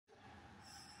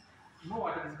no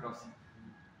water is crossing.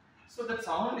 So that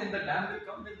sound in the dam will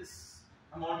come when this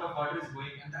amount of water is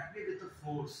going, and that way with the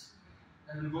force,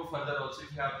 and will go further also.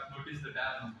 If you have noticed the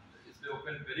dam, it's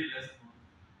open very less amount.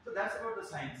 So that's about the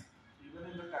science.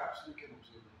 Even in the taps, we can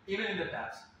observe that. Even in the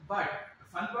taps. But the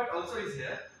fun part also is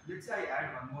here. Let's say I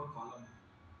add one more column.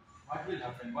 What will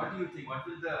happen? What do you think? What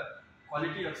will the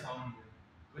quality of sound be?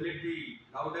 Will it be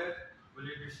louder? Will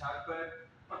it be sharper?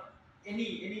 Or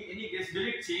any guess? Will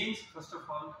it change? First of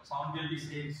all, sound will be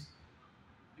same.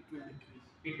 It will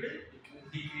decrease. It will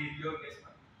decrease. Your guess,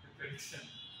 man. The prediction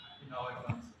in our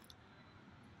advance.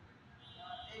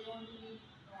 There won't be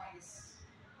noise.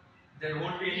 There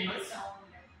won't be any noise. Sound.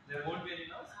 There won't be any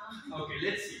noise. Okay,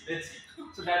 let's see.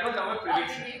 So that was our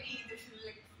prediction. Maybe this will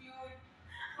like fluid.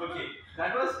 Okay,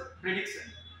 that was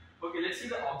prediction. Okay, let's see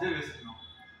the observation now.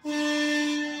 Can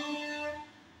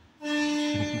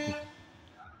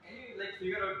you like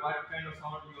figure out what kind of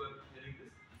sound you are hearing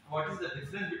this? What is the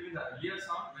difference between the earlier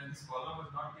sound when this column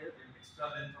was not there, when extra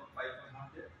length of pipe was not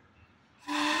there?